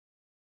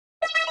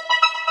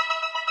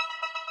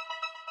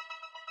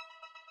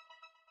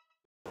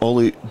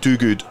Ollie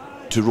Dogood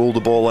to roll the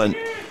ball in,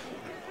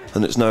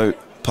 and it's now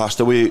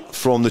passed away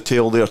from the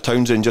tail there.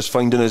 Townsend just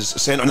finding his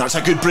centre, and that's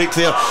a good break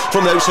there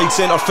from the outside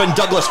centre. Finn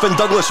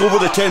Douglas over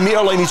the 10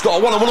 metre line. He's got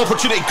a one-on-one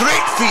opportunity.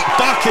 Great feet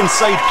back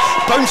inside,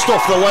 bounced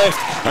off the left,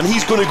 and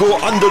he's going to go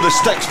under the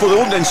sticks for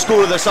the opening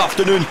score of this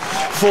afternoon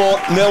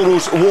for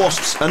Melrose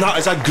Wasps. And that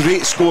is a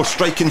great score,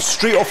 striking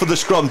straight off of the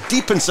scrum,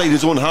 deep inside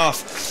his own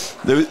half.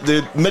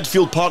 The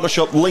midfield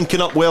partnership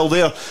linking up well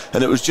there,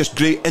 and it was just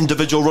great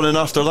individual running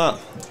after that.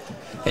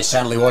 It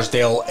certainly was,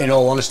 Dale. In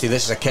all honesty,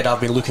 this is a kid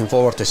I've been looking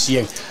forward to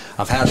seeing.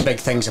 I've heard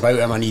big things about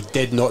him, and he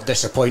did not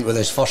disappoint with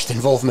his first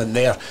involvement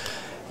there.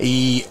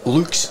 He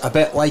looks a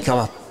bit like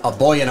a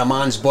boy in a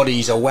man's body.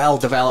 He's a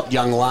well-developed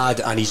young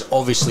lad, and he's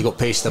obviously got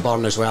pace to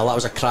burn as well. That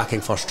was a cracking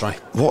first try.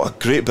 What a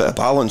great bit of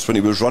balance when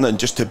he was running,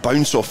 just to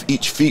bounce off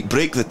each feet,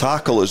 break the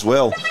tackle as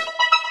well.